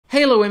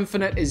Halo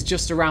Infinite is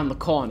just around the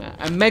corner,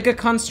 and Mega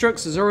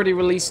Construx has already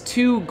released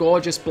 2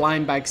 gorgeous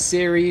blind bag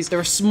series. They're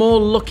a small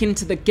look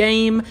into the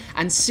game,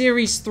 and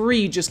Series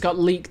 3 just got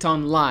leaked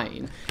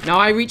online. Now,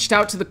 I reached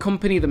out to the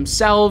company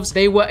themselves.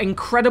 They were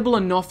incredible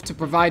enough to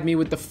provide me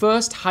with the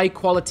first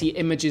high-quality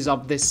images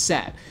of this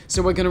set.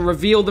 So we're gonna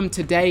reveal them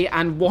today,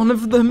 and one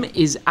of them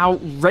is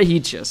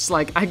outrageous.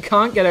 Like, I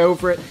can't get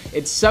over it.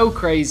 It's so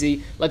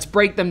crazy. Let's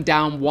break them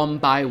down one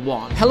by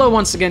one. Hello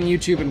once again,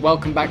 YouTube, and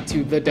welcome back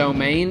to The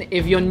Domain.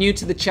 If you're new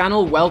to the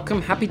channel,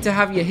 welcome. Happy to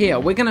have you here.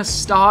 We're gonna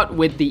start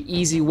with the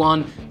easy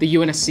one, the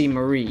UNSC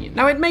Marine.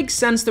 Now, it makes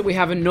sense that we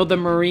have another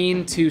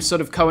Marine to sort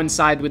of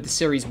coincide with the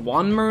Series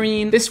 1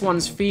 Marine. This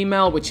one's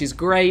female, which is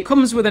great.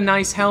 Comes with a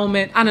nice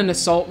helmet and an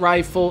assault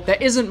rifle. There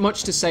isn't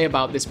much to say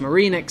about this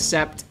Marine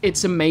except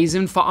it's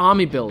amazing for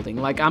army building.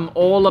 Like, I'm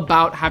all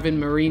about having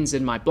Marines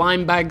in my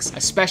blind bags,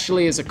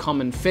 especially as a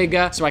common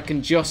figure, so I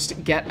can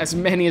just get as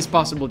many as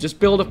possible. Just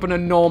build up an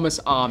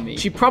enormous army.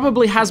 She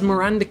probably has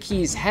Miranda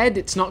Key's head.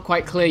 It's not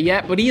quite clear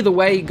yet, but either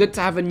way, good to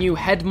have a new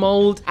head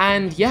mold,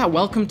 and yeah,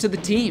 welcome to the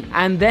team.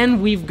 And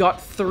then we've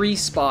got 3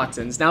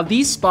 Spartans. Now,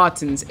 these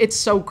Spartans, it's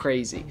so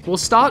crazy. We'll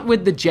start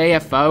with the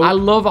JFO. I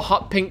love a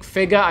hot pink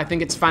figure. I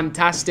think it's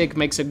fantastic,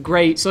 makes a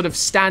great sort of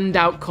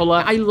standout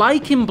color. I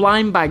like in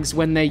blind bags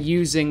when they're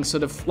using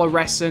sort of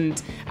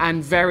fluorescent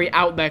and very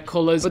out there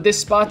colors, but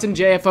this Spartan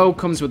JFO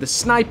comes with a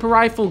sniper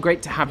rifle.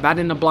 Great to have that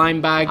in a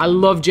blind bag. I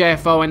love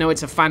JFO. I know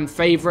it's a fan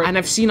favorite, and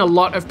I've seen a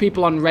lot of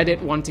people on Reddit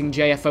wanting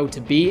JFO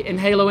to be in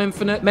Halo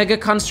Infinite. Mega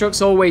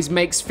Construx always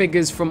makes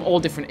figures from all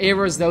different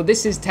eras, though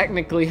this is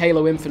technically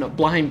Halo Infinite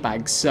blind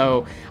bags,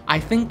 so I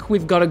think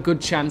we've got a good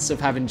chance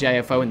of having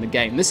JFO in the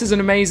game. This is an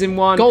amazing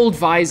one. Gold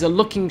visor,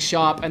 looking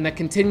sharp, and they're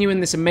continuing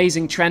this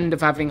amazing trend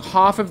of having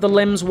half of the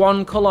limbs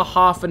one color,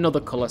 half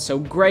another color, so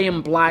gray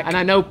and black. And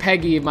I know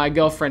Peggy, my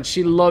girlfriend,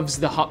 she loves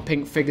the hot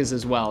pink figures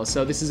as well,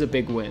 so this is a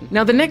big win.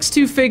 Now, the next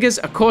 2 figures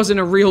are causing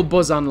a real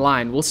buzz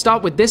online. We'll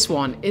start with this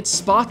one. It's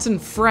Spartan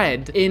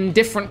Fred in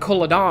different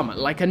colored armor,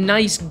 like a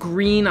nice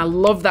green. I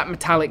love that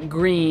metallic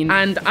green,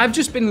 and I've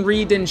just been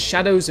reading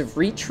Shadows of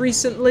Reach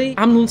recently.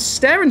 I'm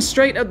staring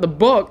straight at the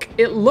book.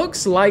 It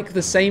looks like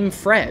the same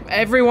Fred.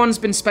 Everyone's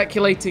been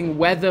speculating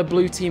whether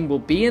Blue Team will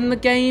be in the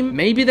game.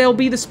 Maybe they'll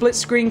be the split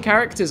screen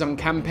characters on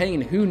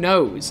campaign, who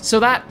knows? So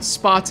that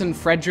Spartan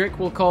Frederick,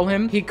 we'll call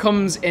him, he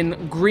comes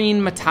in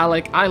green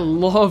metallic. I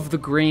love the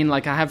green.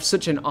 Like, I have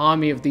such an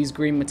army of these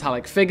green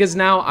metallic figures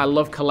now. I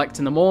love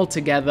collecting them all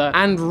together,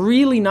 and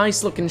really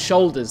nice looking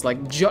shoulders,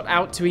 like jut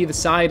out to either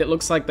side. It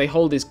looks like they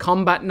hold his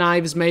combat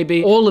knives,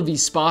 maybe. All of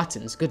these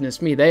Spartans,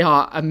 goodness me, they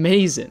are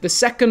amazing. The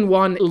second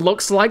one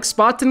looks like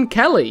Spartan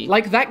Kelly.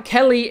 Like, that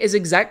Kelly is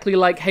exactly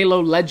like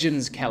Halo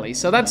Legends Kelly,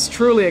 so that's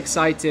truly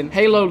exciting.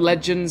 Halo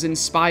Legends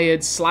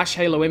inspired /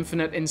 Halo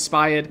Infinite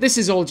inspired. This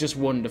is all just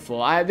wonderful.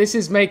 This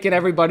is making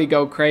everybody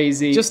go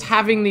crazy, just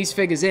having these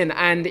figures in.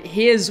 And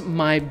here's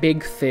my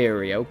big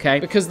theory, okay?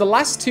 Because the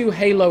last 2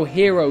 Halo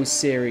Heroes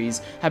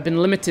series have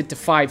been limited to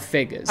 5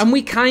 figures, and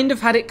we kind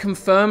of had it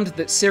confirmed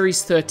that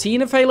Series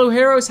 13 of Halo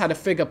Heroes had a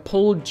figure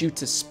pulled due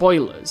to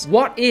spoilers.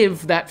 What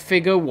if that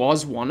figure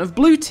was one of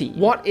Blue Team?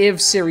 What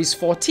if Series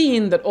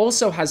 14, that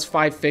also has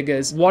 5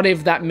 figures, what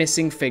if that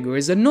missing figure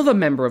is another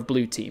member of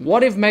Blue Team?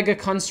 What if Mega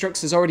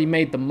Construx has already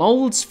made the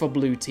molds for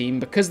Blue Team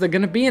because they're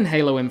gonna be in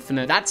Halo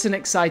Infinite? That's an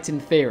exciting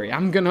theory.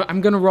 I'm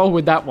gonna roll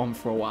with that one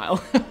for a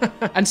while.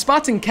 And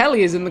Spartan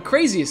Kelly is in the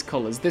craziest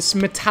colors. This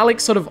metallic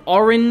sort of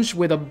orange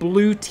with a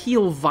blue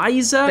teal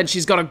visor. Then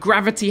she's got a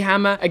gravity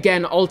hammer.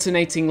 Again,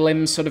 alternating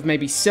limbs, sort of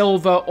maybe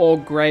silver or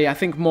gray. I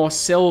think more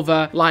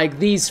silver. Like,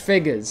 these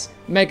figures.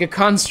 Mega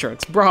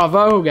Construx,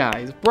 bravo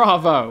guys,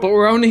 bravo. But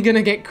we're only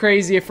gonna get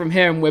crazier from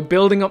here, and we're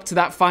building up to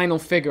that final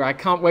figure. I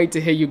can't wait to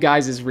hear you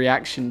guys'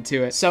 reaction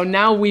to it. So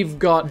now we've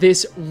got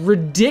this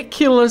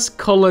ridiculous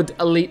colored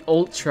Elite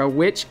Ultra,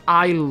 which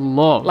I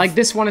love. Like,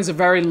 this one is a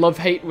very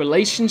love-hate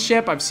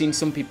relationship. I've seen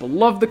some people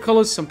love the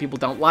colors, some people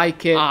don't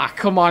like it. Ah,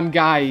 come on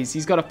guys.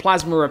 He's got a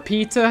plasma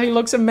repeater. He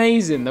looks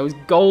amazing. Those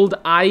gold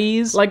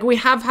eyes. Like, we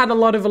have had a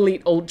lot of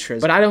Elite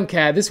Ultras, but I don't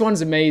care. This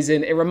one's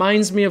amazing. It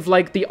reminds me of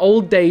like the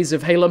old days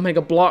of Halo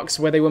Mega Blocks,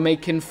 where they were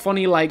making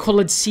funny like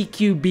colored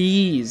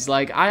CQBs.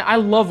 Like, I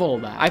love all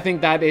that. I think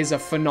that is a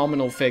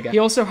phenomenal figure. He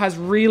also has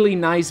really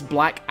nice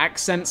black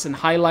accents and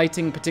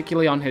highlighting,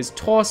 particularly on his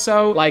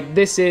torso. Like,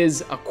 this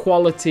is a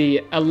quality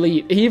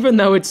Elite, even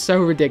though it's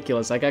so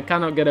ridiculous. Like, I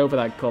cannot get over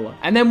that color.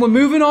 And then we're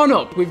moving on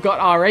up. We've got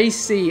our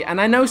AC, and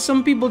I know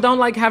some people don't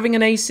like having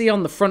an AC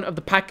on the front of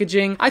the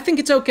packaging. I think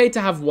it's okay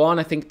to have one.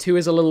 I think 2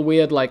 is a little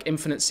weird, like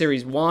Infinite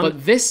Series 1,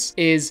 but this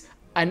is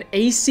an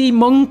AC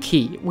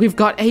monkey. We've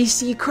got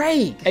AC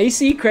Craig.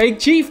 AC Craig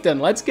Chieftain,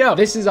 let's go.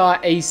 This is our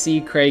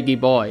AC Craigie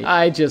boy.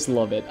 I just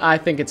love it. I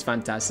think it's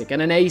fantastic.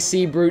 And an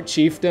AC Brute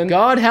Chieftain.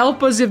 God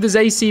help us if there's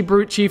AC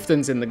Brute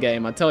Chieftains in the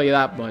game, I'll tell you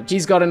that much.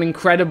 He's got an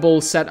incredible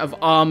set of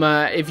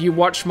armor. If you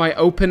watch my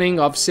opening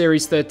of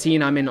Series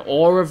 13, I'm in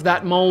awe of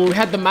that mold. We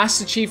had the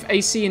Master Chief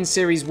AC in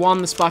Series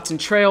 1, the Spartan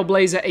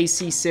Trailblazer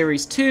AC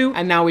Series 2,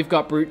 and now we've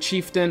got Brute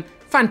Chieftain.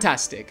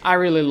 Fantastic. I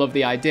really love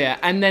the idea.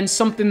 And then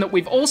something that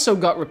we've also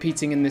got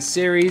repeating in this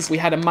series, we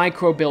had a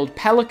micro build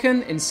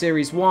Pelican in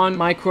series 1,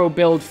 micro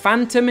build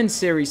Phantom in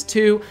series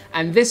 2,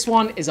 and this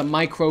one is a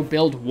micro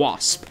build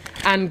Wasp.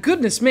 And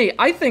goodness me,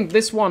 I think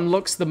this one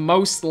looks the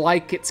most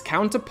like its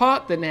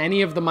counterpart than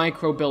any of the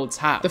micro builds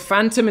have. The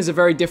Phantom is a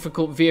very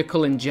difficult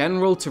vehicle in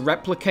general to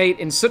replicate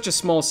in such a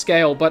small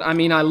scale, but I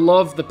mean, I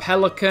love the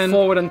Pelican,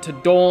 Forward Unto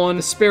Dawn,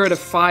 the Spirit of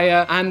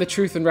Fire, and the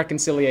Truth and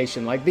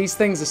Reconciliation. Like, these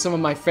things are some of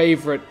my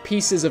favorite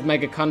pieces of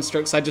Mega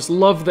Construx. I just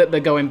love that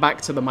they're going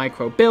back to the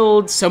micro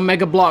builds. So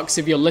Mega Bloks,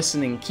 if you're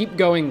listening, keep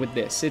going with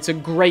this. It's a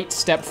great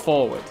step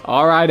forward.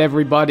 All right,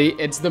 everybody,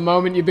 it's the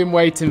moment you've been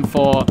waiting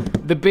for.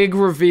 The big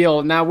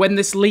reveal. Now, when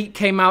this leak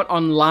came out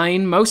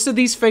online, most of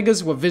these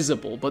figures were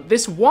visible, but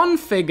this one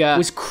figure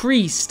was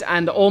creased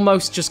and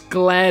almost just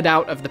glared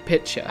out of the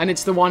picture. And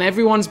it's the one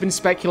everyone's been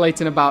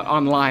speculating about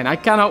online. I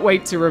cannot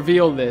wait to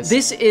reveal this.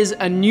 This is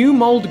a new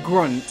mold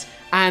grunt,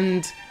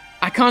 and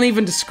I can't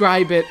even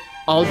describe it.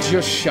 I'll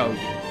just show you.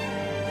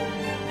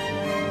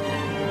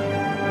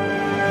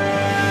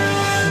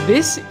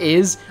 This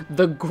is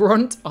the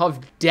Grunt of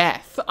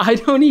Death. I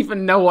don't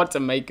even know what to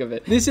make of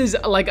it. This is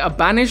like a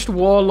banished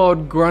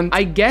warlord grunt.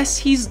 I guess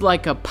he's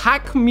like a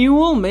pack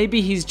mule.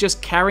 Maybe he's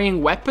just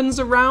carrying weapons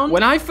around.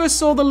 When I first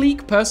saw the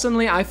leak,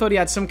 personally, I thought he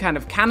had some kind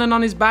of cannon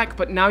on his back,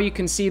 but now you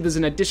can see there's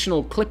an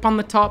additional clip on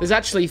the top. There's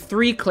actually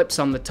 3 clips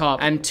on the top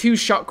and 2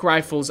 shock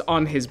rifles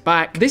on his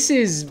back. This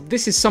is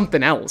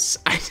something else.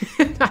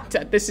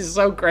 This is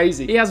so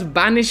crazy. He has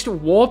banished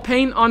war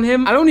paint on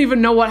him. I don't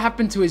even know what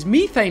happened to his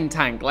methane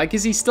tank. Like,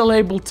 is he still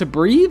able to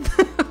breathe?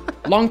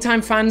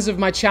 Longtime fans of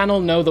my channel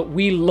know that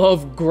we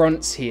love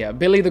grunts here.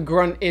 Billy the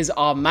Grunt is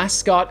our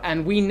mascot,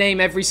 and we name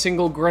every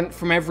single grunt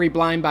from every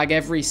blind bag,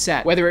 every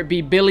set. Whether it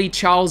be Billy,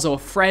 Charles, or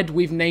Fred,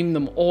 we've named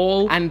them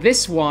all. And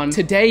this one,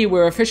 today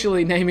we're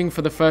officially naming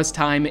for the first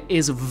time,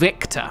 is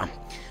Victor.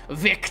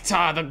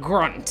 Victor the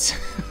Grunt.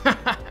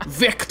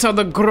 Victor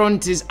the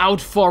Grunt is out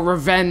for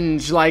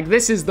revenge. Like,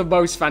 this is the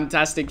most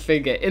fantastic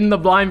figure in the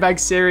blind bag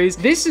series.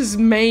 This has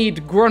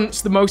made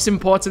grunts the most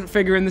important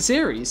figure in the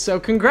series. So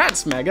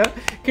congrats, Mega.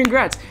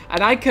 Congrats.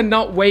 And I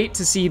cannot wait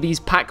to see these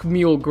pack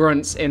mule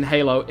grunts in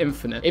Halo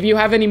Infinite. If you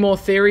have any more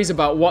theories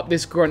about what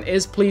this grunt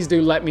is, please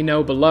do let me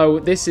know below.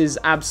 This is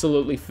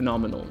absolutely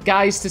phenomenal.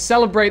 Guys, to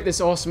celebrate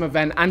this awesome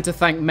event and to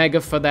thank Mega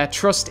for their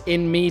trust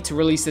in me to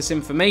release this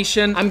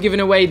information, I'm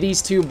giving away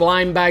these 2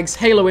 blind bags,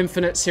 Halo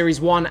Infinite Series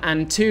 1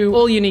 and 2.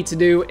 All you need to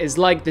do is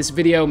like this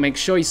video, make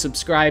sure you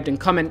subscribed, and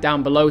comment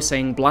down below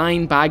saying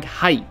blind bag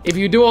hype. If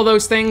you do all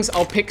those things,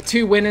 I'll pick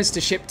 2 winners to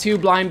ship 2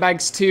 blind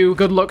bags to.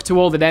 Good luck to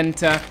all that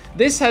enter.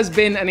 This has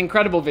been an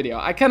incredible video.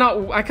 I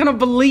cannot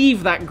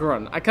believe that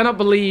grunt. I cannot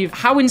believe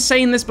how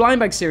insane this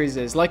blind bag series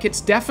is. Like, it's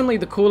definitely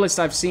the coolest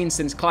I've seen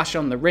since Clash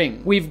on the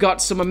Ring. We've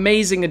got some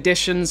amazing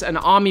additions, an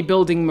army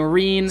building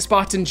marine,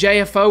 Spartan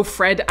JFO,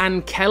 Fred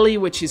and Kelly,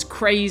 which is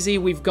crazy.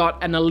 We've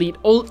got an Elite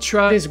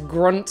Ultra, this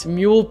grunt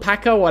mule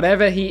packer,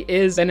 whatever he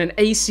is, then an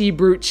AC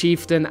Brute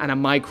Chieftain, and a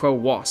micro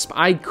Wasp.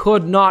 I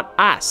could not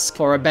ask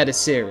for a better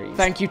series.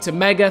 Thank you to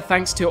Mega.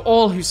 Thanks to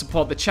all who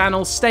support the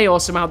channel. Stay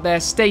awesome out there.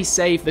 Stay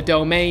safe. The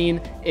domain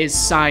is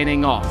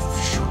signing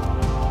off.